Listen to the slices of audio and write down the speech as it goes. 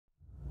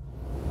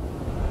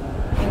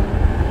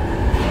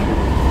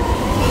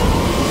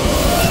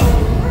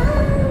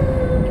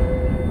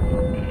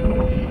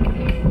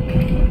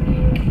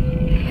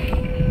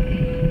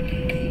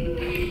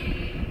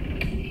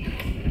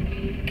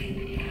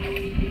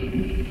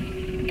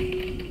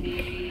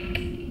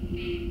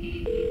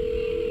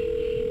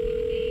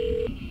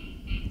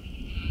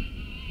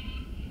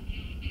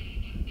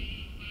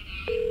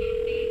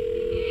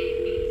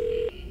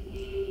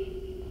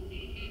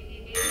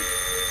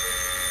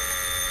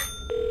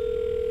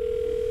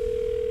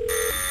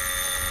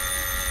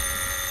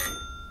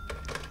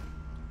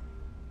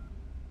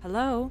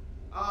Hello?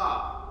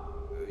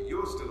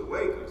 You're still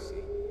awake, I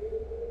see.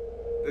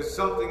 There's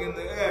something in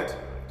the air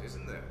tonight,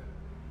 isn't there?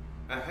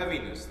 A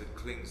heaviness that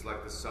clings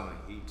like the summer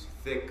heat,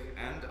 thick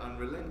and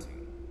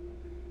unrelenting.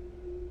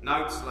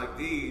 Nights like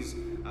these,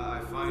 I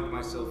find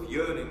myself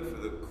yearning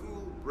for the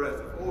cool breath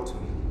of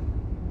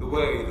autumn, the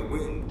way the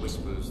wind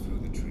whispers through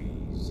the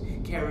trees,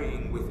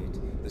 carrying with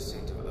it the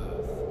scent of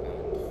earth and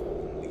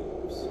fallen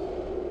leaves.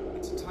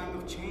 It's a time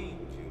of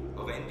change,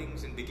 of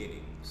endings and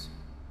beginnings.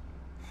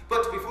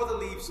 But before the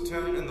leaves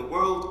turn and the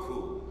world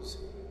cools,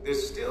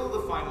 there's still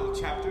the final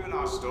chapter in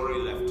our story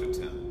left to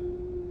tell.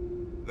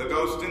 The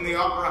Ghost in the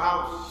Opera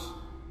House.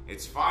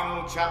 Its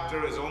final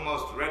chapter is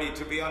almost ready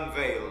to be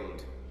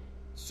unveiled.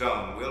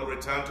 Soon we'll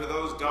return to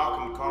those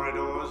darkened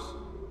corridors,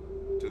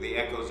 to the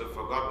echoes of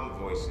forgotten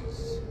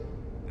voices,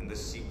 and the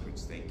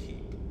secrets they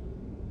keep.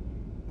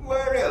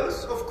 Where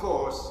else, of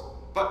course,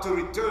 but to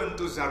return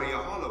to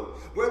Zariya Hollow,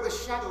 where the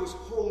shadows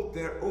hold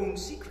their own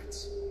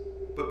secrets.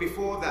 But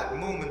before that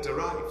moment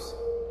arrives,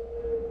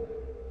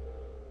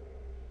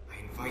 I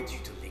invite you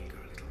to linger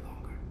a little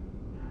longer.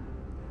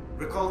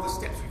 Recall the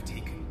steps we've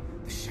taken,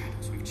 the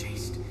shadows we've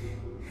chased.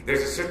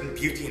 There's a certain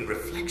beauty in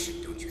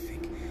reflection, don't you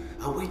think?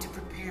 A way to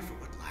prepare for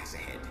what lies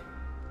ahead.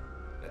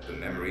 Let the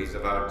memories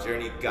of our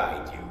journey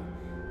guide you.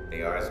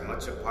 They are as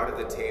much a part of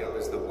the tale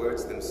as the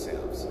words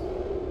themselves.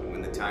 And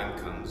when the time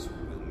comes,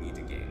 we'll meet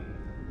again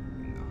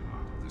in the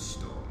heart of the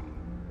storm,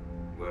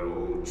 where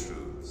all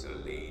truths are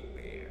laid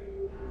bare.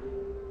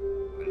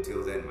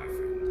 Until then, my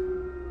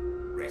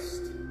friend,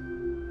 rest.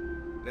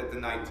 Let the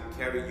night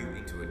carry you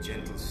into a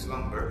gentle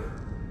slumber,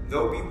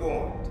 though be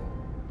warned,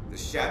 the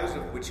shadows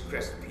of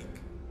Witchcrest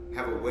Peak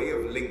have a way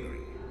of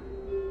lingering,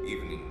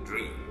 even in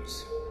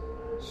dreams.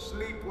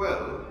 Sleep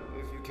well,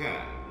 if you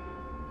can,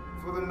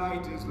 for the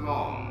night is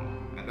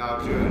long, and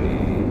our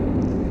journey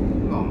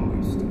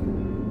long still.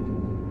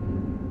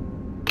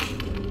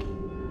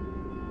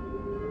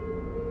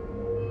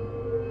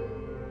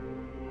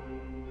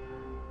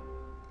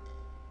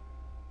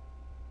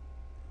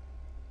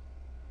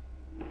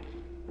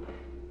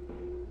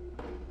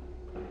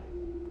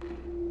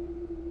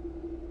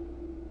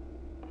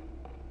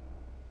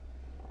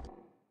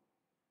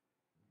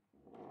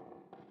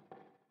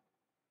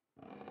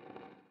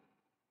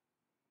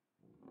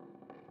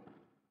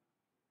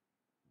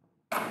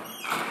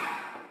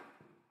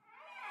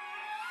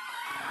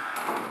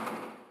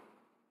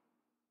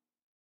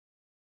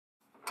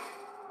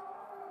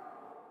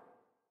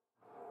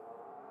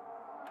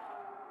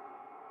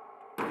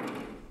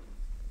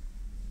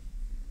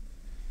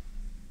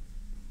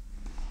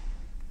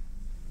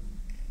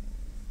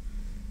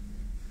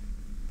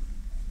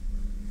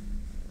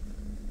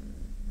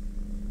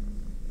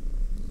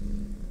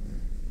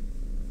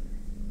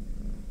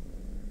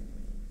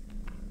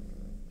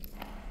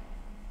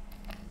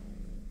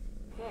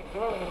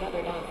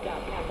 Another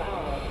non-stop half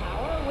hour of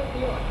power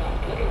with York.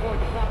 Looking forward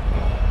to that.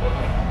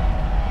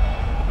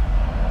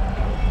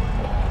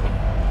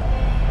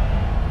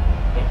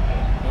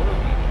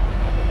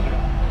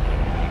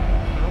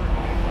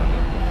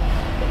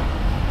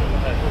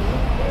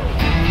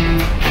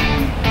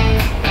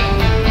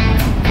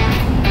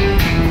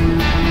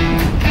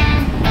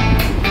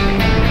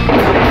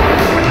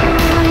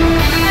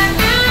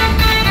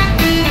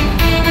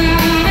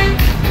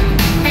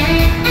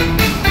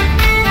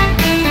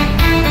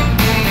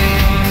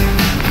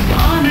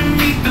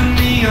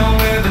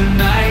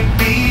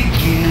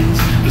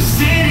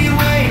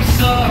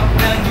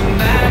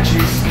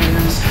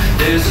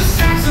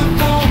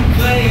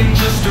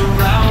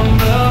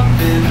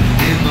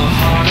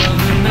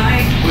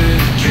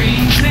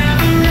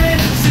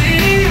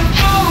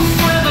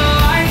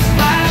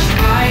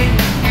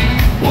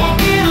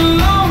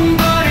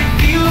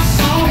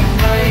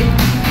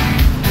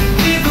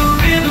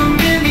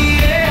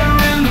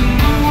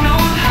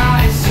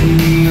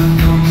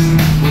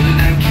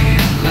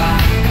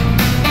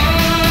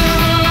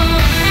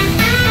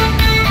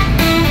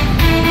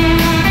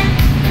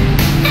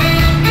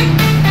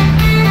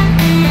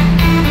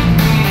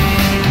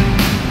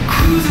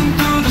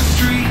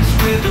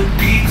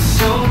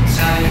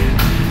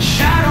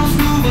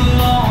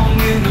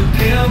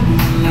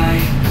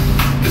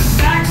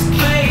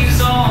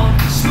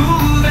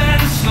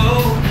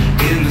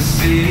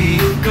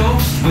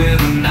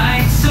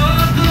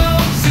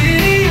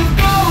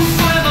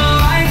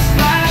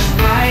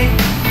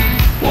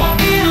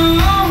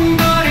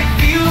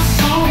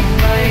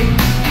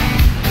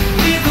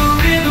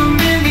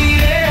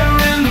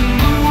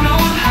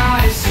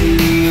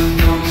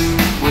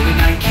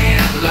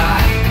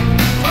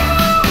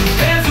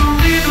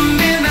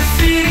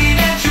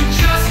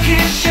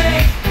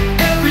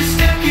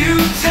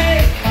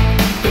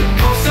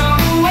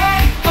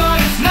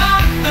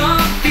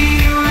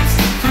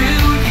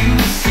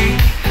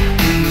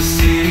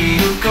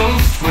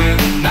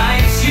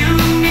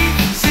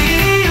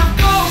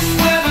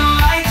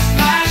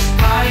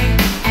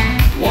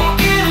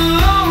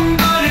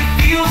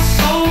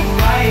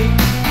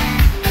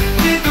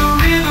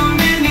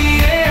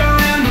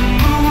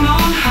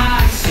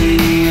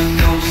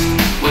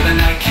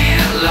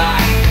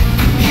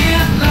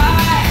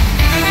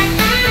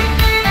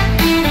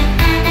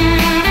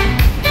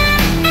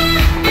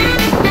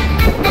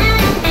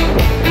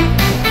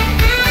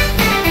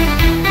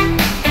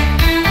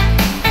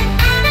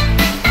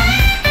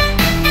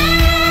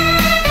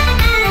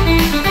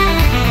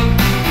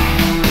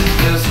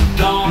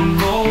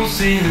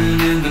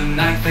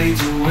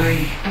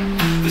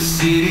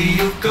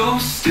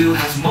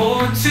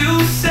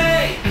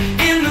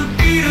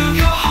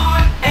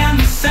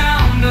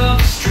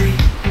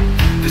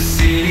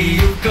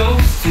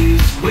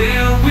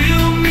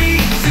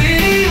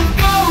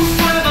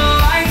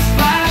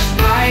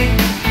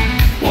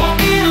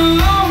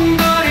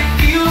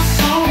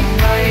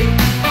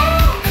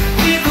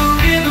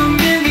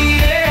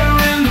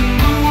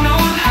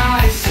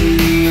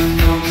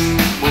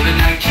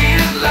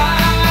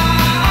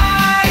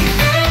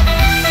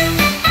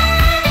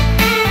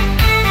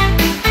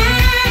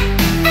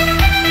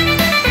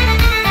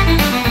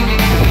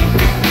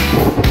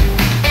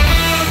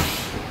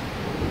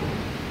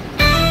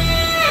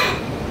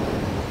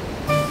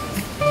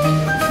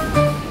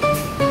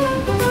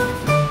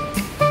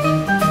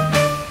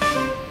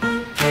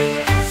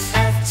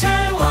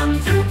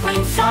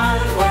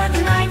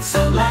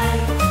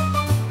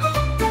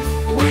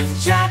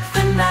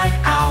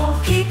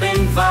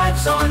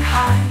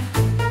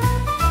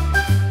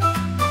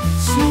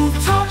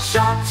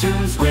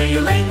 cartoons, we're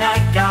your late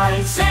night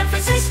guide. San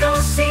Francisco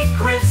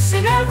secrets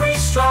in every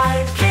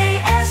stride.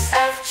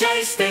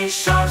 KSFJ, stay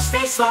sharp,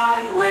 stay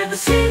sly, where the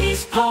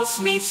city's pulse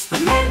meets the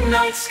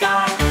midnight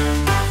sky.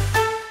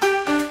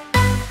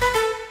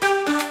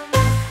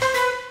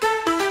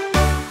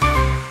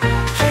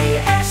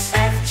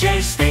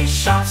 KSFJ, stay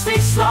sharp, stay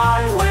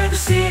sly, where the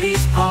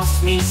city's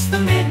pulse meets the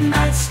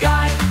midnight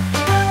sky.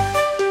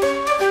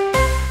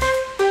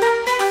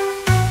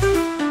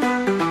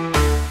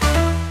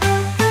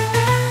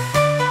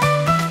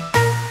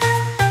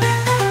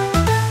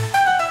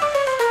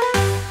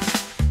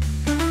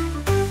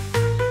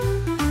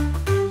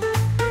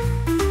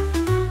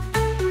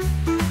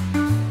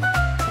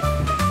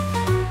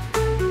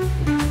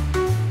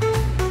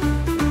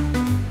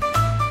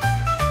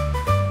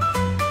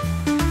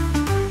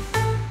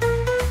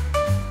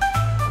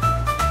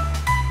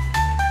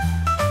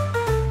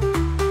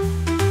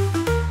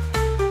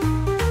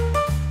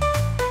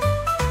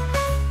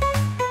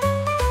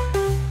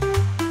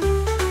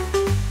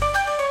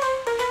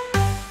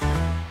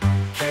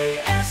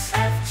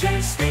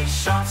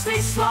 Stay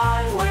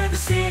sly, where the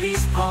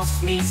city's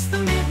pulse meets the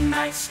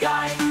midnight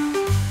sky.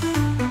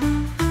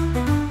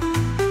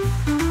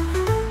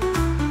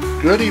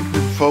 Good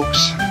evening,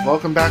 folks.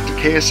 Welcome back to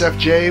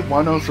KSFJ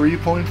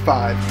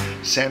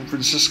 103.5, San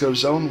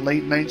Francisco's own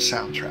late night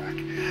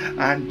soundtrack.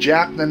 I'm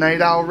Jack the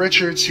Night Owl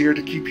Richards, here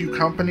to keep you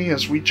company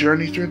as we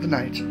journey through the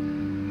night.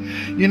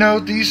 You know,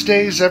 these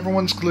days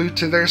everyone's glued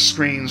to their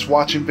screens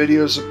watching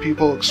videos of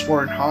people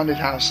exploring haunted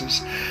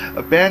houses,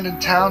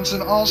 abandoned towns,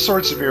 and all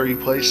sorts of eerie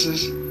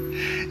places.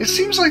 It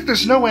seems like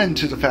there's no end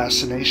to the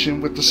fascination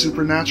with the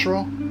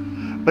supernatural,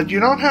 but you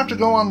don't have to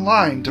go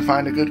online to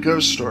find a good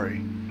ghost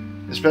story,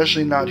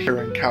 especially not here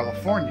in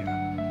California.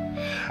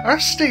 Our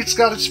state's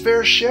got its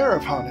fair share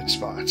of haunted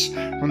spots,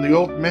 from the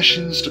old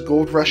missions to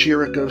Gold Rush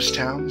era ghost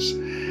towns,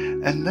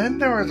 and then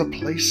there are the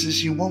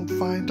places you won't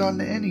find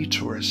on any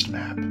tourist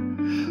map.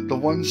 The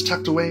ones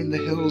tucked away in the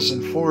hills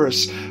and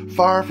forests,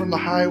 far from the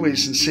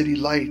highways and city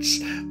lights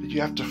that you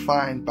have to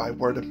find by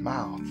word of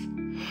mouth.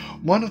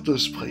 One of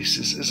those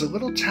places is a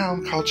little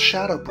town called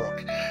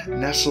Shadowbrook,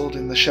 nestled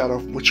in the shadow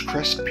of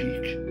Witchcrest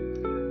Peak.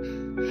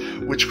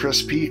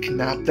 Witchcrest Peak,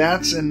 now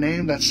that's a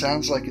name that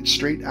sounds like it's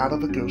straight out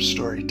of a ghost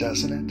story,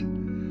 doesn't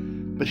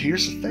it? But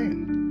here's the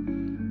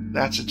thing,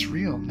 that's its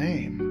real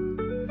name.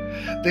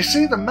 They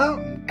say the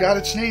mountain got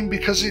its name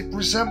because it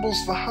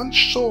resembles the hunched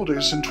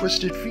shoulders and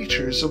twisted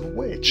features of a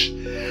witch,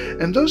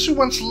 and those who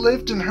once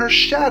lived in her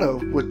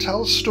shadow would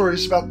tell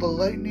stories about the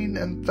lightning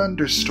and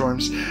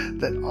thunderstorms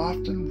that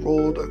often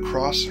rolled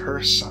across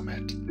her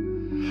summit.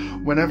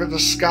 Whenever the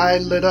sky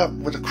lit up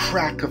with a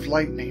crack of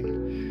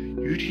lightning,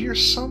 you'd hear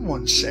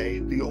someone say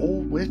the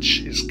old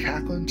witch is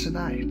cackling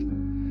tonight.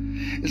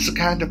 It's the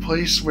kind of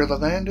place where the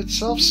land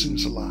itself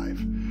seems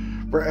alive,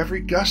 where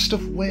every gust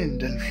of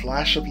wind and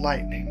flash of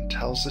lightning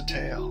tells a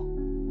tale.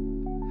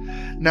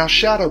 Now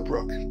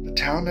Shadowbrook, the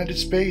town at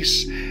its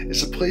base,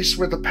 is a place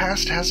where the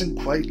past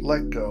hasn't quite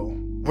let go,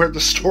 where the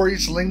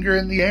stories linger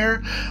in the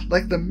air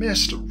like the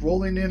mist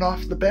rolling in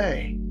off the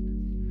bay.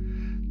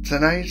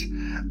 Tonight,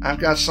 I've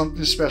got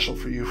something special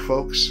for you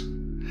folks.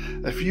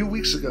 A few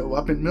weeks ago,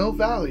 up in Mill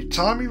Valley,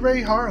 Tommy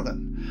Ray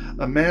Harlan,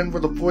 a man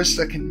with a voice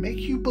that can make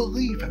you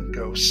believe in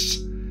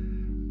ghosts,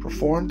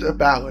 performed a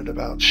ballad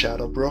about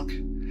Shadowbrook.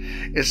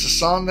 It's a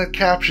song that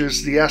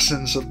captures the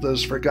essence of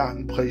those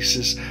forgotten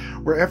places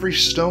where every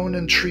stone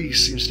and tree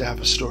seems to have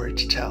a story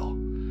to tell.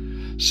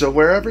 So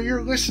wherever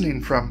you're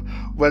listening from,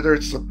 whether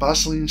it's the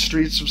bustling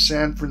streets of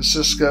San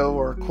Francisco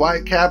or a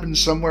quiet cabin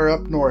somewhere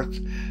up north,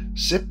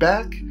 sit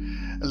back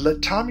and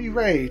let Tommy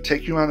Ray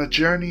take you on a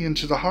journey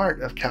into the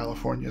heart of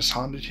California's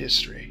haunted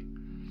history.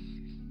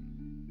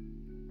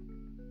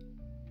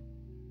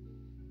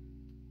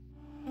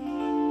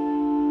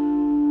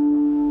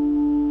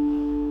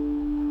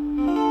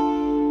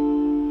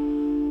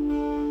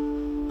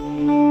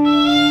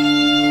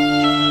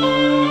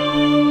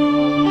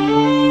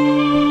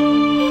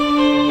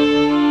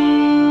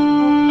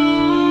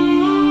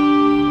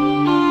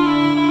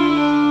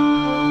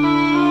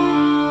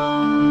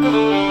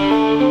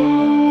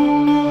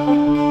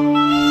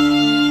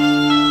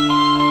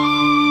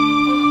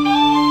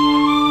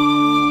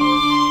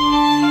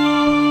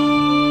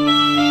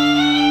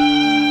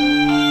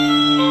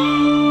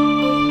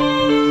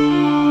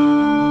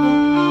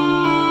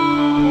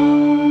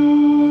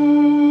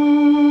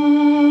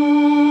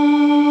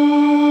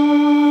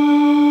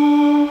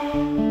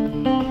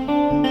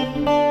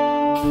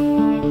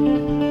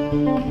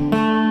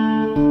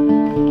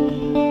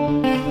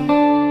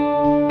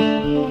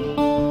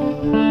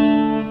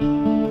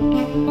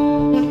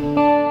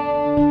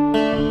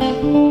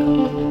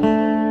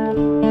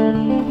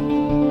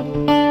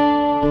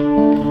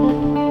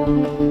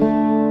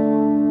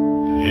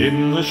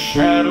 the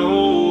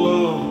shadow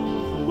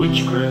of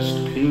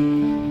Witchcrest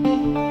Peak,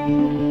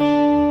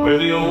 where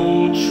the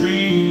old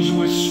trees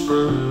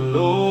whisper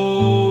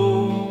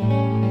low,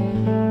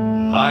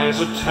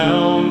 lies a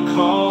town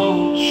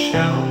called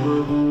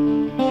Shadowbrook,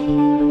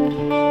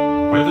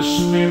 where the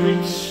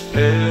spirits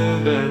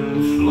ebb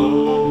and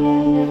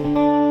flow.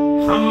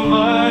 From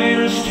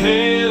miners'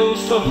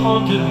 tales to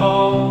haunted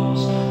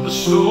halls, the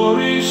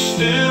stories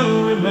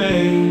still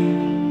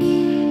remain.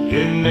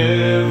 In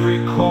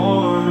every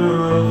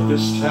corner of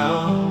this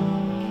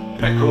town,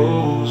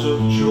 echoes of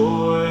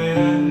joy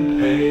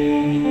and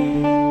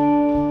pain.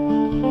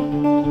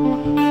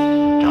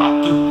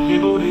 Dr.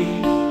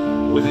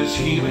 Peabody with his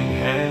healing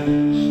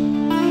hands,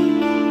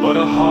 but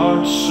a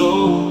heart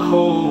so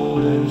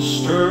cold and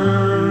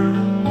stern,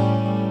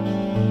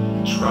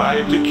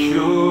 tried to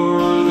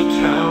cure the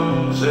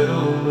town's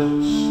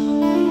ailments,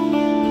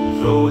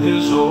 though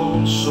his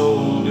own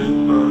soul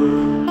did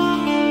burn.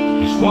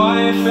 His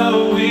wife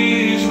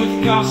Eloise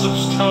with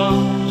gossip's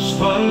tongue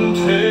spun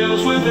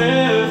tales with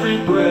every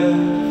breath,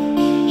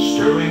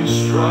 stirring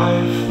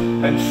strife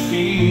and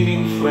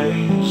feeding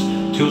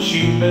flames till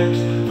she met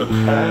the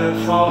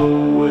calf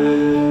on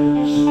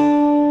Wes.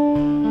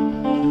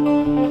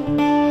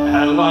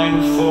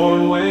 Adeline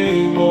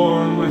Thornway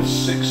born with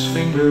 6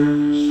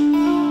 fingers,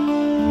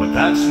 but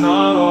that's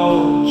not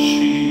all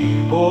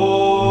she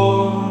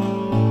bore.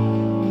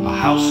 A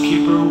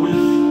housekeeper with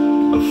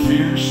a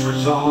fierce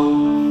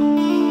resolve,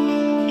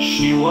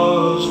 she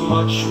was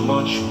much,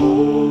 much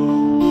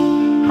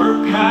more.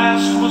 Her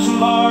past was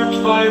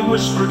marked by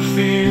whispered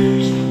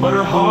fears, but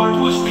her heart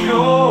was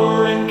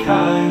pure and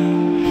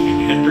kind. In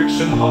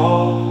Hendrickson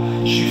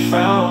Hall, she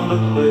found a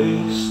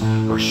place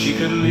where she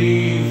could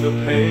leave the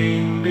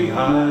pain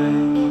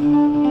behind.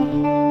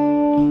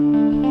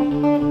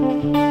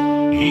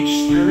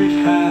 Each spirit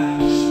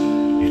has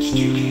its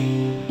duty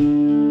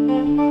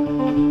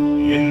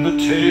in the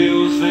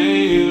tales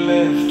they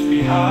left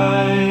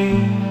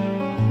behind.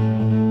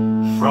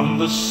 From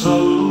the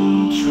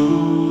saloon to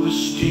the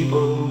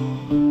steeple,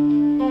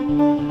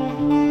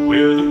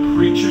 where the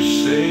preacher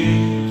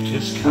saved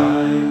his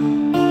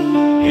kind.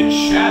 In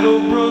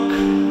Shadowbrook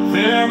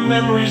their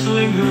memories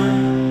linger,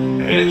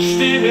 etched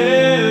in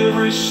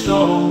every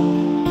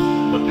stone.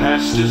 The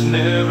past is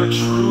never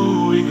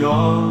truly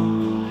gone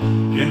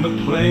in the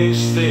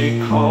place they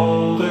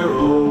call their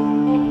own.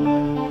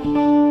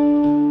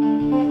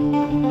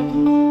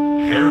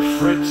 Herr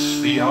Fritz,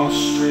 the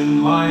Austrian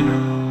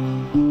miner,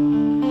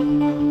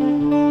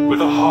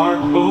 with a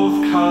heart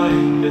both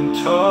kind and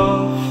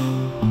tough,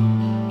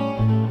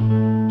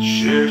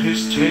 shared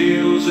his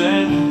tales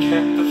and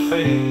kept the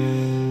faith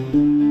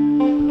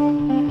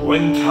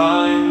when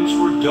times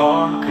were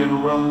dark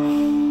and rough.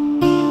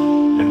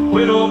 And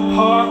Widow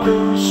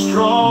Parker,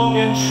 strong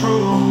and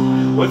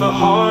true, with a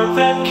heart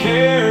that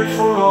cared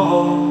for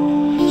all,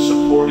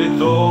 supported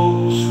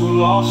those who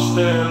lost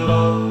their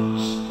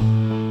loves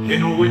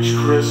in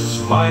Witchcrest's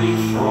mighty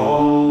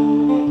thrall.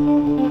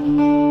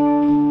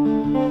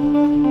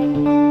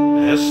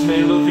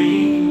 Esme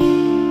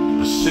Levine,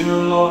 the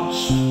singer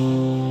lost,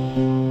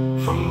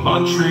 from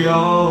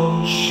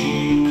Montreal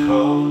she'd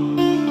come.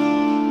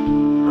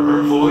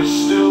 Her voice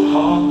still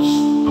haunts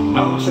the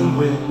mountain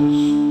winds,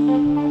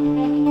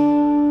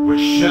 where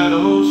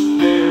shadows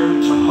dare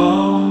to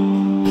hum.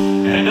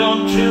 And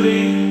on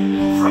Tilly,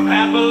 from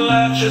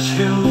Appalachia's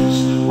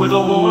hills, with a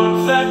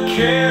warmth that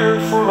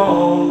cared for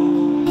all,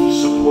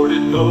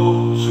 supported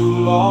those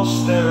who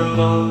lost their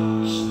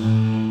loves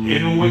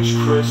in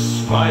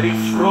Witchcrest's mighty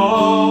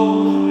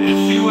thrall.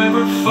 If you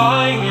ever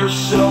find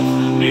yourself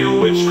near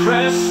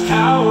Witchcrest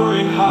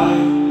towering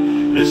high,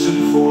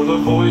 listen for the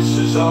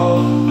voices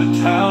of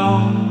the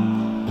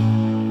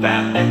town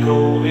that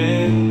echo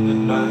in the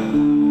night.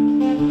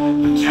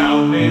 The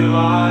town may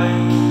lie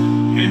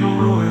in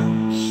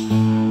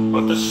ruins,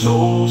 but the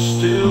souls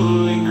still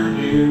linger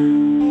near,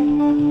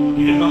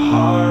 in the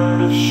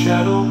heart of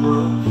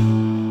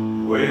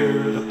Shadowbrook,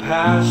 where the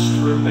past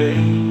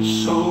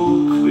remains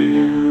so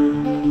clear.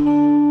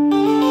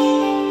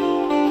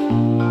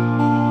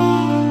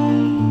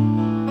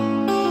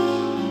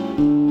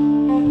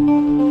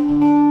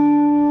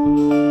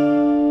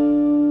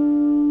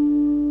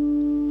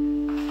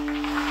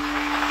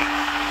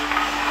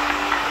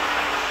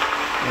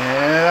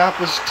 That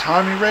was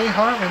Tommy Ray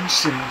Harmon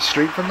singing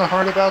straight from the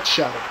heart about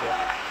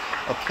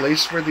Shadowbrook, a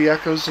place where the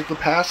echoes of the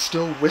past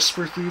still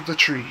whisper through the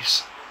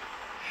trees.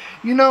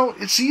 You know,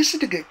 it's easy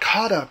to get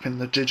caught up in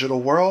the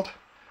digital world,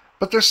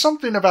 but there's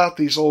something about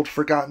these old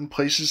forgotten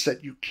places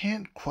that you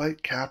can't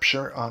quite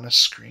capture on a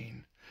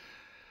screen.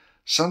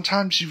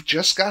 Sometimes you've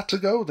just got to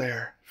go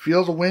there,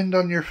 feel the wind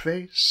on your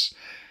face,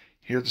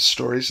 hear the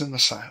stories in the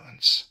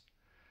silence.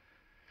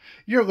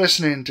 You're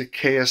listening to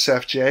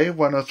KSFJ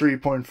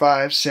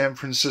 103.5, San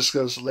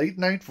Francisco's late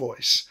night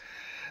voice.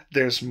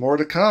 There's more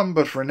to come,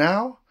 but for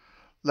now,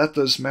 let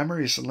those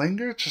memories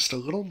linger just a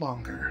little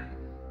longer.